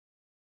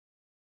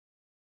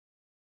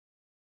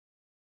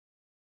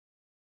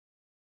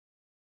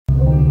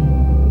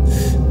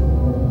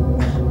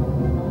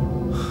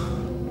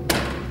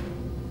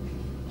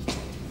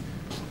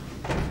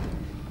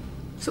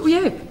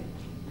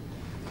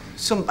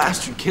Some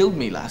bastard killed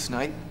me last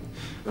night.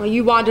 Are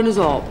you winding us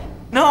up?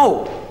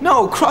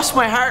 No, cross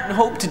my heart and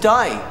hope to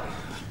die.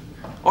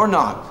 Or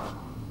not.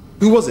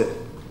 Who was it?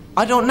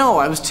 I don't know,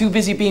 I was too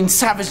busy being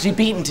savagely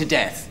beaten to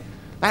death.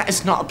 That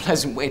is not a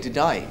pleasant way to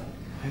die.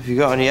 Have you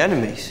got any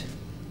enemies?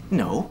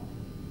 No.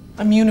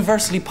 I'm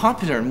universally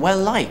popular and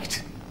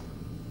well-liked.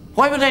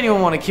 Why would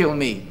anyone want to kill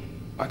me?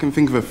 I can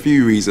think of a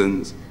few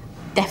reasons.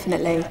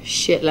 Definitely.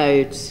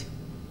 Shitloads.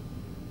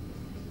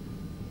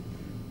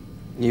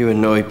 You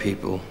annoy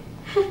people.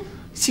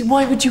 See,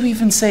 why would you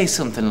even say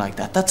something like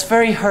that? That's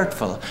very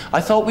hurtful. I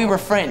thought we were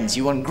friends,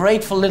 you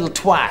ungrateful little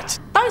twat.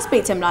 Don't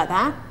speak to him like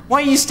that. Why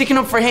are you sticking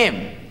up for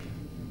him?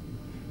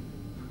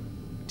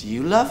 Do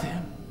you love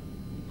him?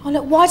 Oh,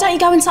 look, why don't you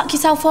go and suck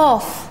yourself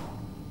off?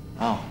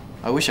 Oh,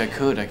 I wish I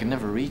could. I could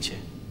never reach it.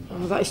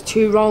 Oh, that is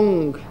too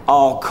wrong.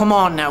 Oh, come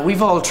on now.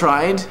 We've all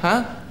tried,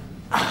 huh?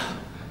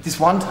 This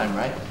one time,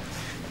 right?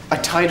 I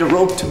tied a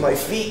rope to my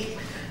feet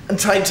and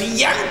tried to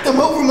yank them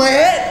over my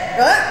head,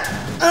 huh?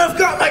 And I've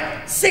got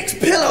like 6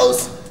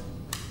 pillows.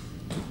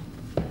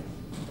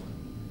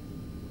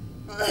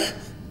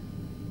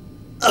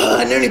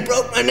 I nearly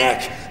broke my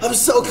neck. I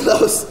was so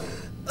close.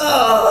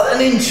 Oh,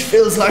 an inch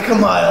feels like a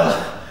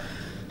mile.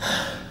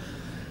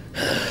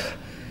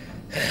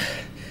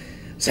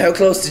 So how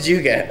close did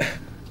you get?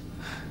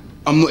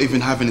 I'm not even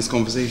having this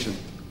conversation.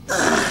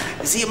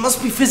 See, it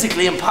must be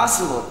physically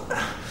impossible.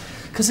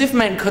 Because if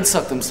men could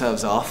suck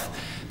themselves off,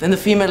 then the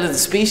female of the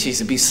species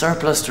would be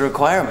surplus to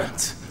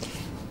requirements.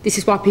 This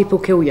is why people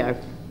kill you.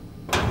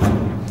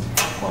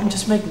 Well, I'm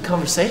just making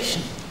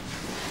conversation.